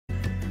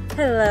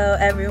Hello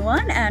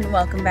everyone and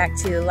welcome back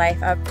to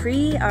Life of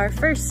Pri, our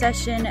first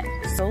session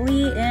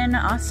solely in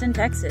Austin,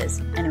 Texas.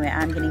 Anyway,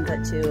 I'm getting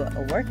put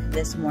to work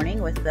this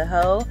morning with the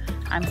hoe.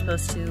 I'm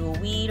supposed to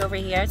weed over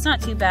here, it's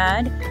not too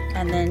bad,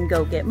 and then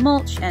go get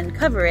mulch and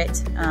cover it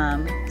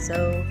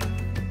so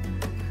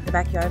the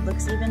backyard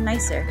looks even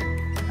nicer.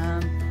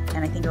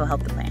 And I think it will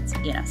help the plants,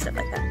 you know, stuff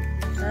like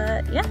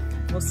that. Yeah,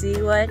 we'll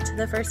see what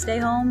the first day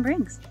home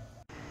brings.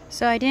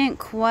 So I didn't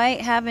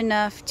quite have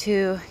enough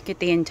to get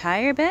the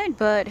entire bed,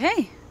 but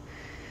hey,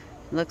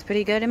 looks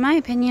pretty good in my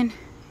opinion.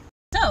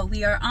 So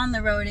we are on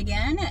the road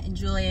again.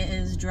 Julia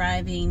is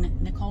driving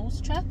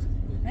Nicole's truck,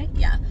 right?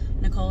 Yeah,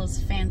 Nicole's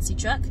fancy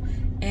truck.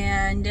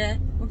 And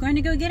we're going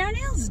to go get our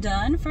nails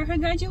done for her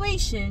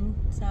graduation.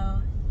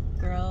 So,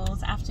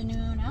 girls'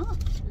 afternoon out.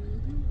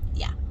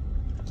 Yeah,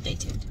 stay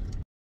tuned.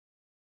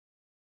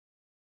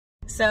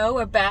 So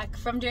we're back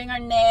from doing our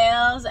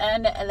nails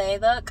and they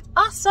look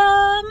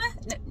awesome.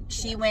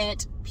 She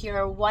went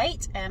pure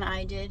white and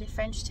I did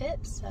French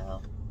tips,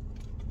 so.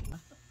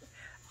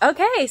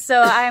 Okay,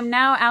 so I'm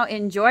now out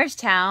in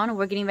Georgetown.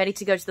 We're getting ready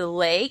to go to the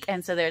lake,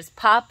 and so there's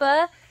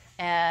Papa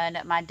and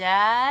my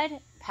dad,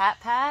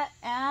 Pat,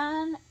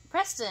 and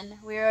Preston.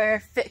 We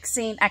were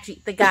fixing,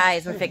 actually the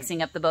guys were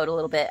fixing up the boat a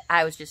little bit.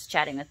 I was just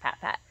chatting with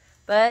Pat.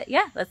 But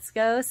yeah, let's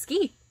go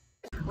ski.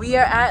 We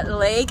are at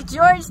Lake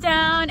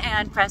Georgetown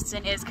and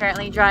Preston is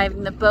currently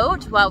driving the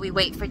boat while we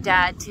wait for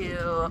Dad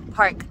to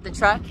park the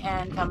truck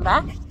and come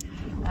back.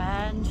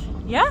 And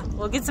yeah,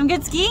 we'll get some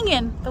good skiing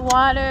in. The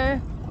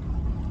water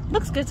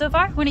looks good so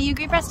far. Wouldn't you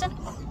agree, Preston?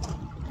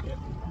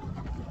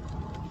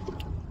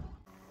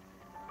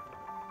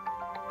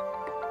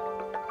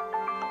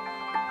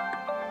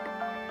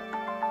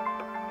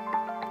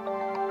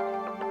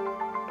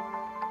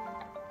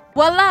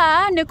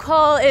 Voila!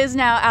 Nicole is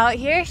now out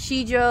here.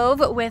 She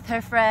drove with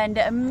her friend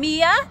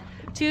Mia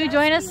to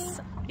join us.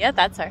 Yeah,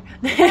 that's her.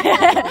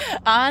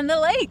 On the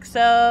lake.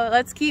 So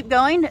let's keep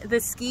going. The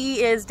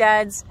ski is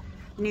Dad's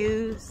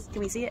new,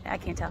 can we see it? I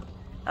can't tell.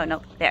 Oh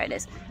no, there it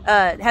is.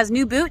 It has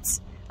new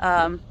boots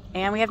and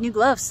we have new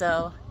gloves,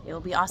 so it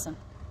will be awesome.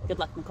 Good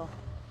luck, Nicole.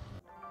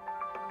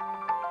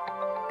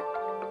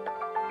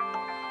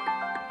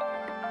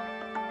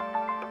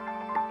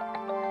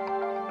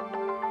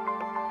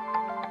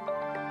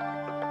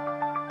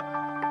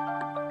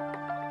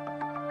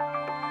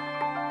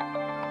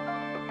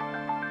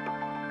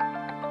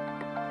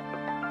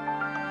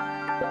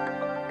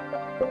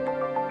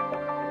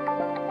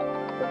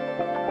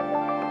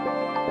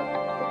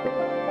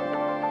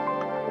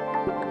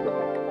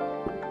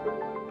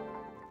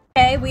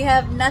 We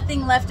have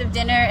nothing left of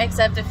dinner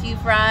except a few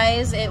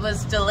fries. It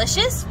was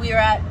delicious. We were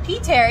at P.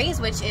 Terry's,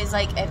 which is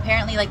like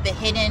apparently like the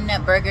hidden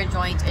burger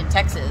joint in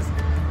Texas.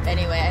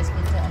 Anyway, as you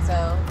can tell,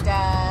 so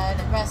Dad,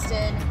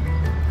 Preston,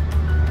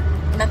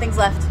 nothing's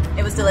left.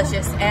 It was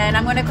delicious, and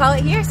I'm going to call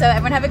it here. So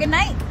everyone have a good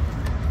night.